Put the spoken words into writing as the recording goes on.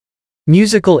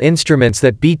Musical instruments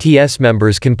that BTS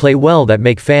members can play well that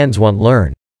make fans want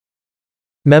learn.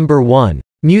 Member 1.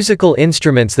 Musical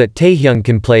instruments that Taehyung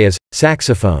can play as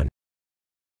saxophone.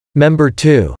 Member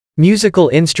 2. Musical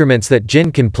instruments that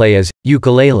Jin can play as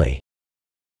ukulele.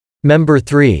 Member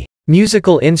 3.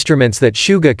 Musical instruments that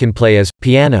Suga can play as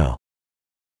piano.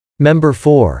 Member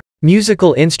 4.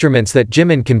 Musical instruments that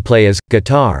Jimin can play as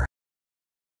guitar.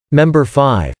 Member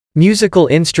 5. Musical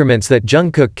instruments that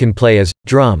Jungkook can play as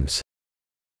drums.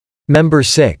 Member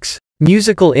 6.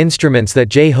 Musical instruments that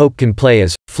J-Hope can play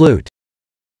as flute.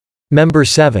 Member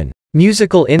 7.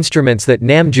 Musical instruments that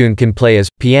Namjoon can play as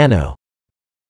piano.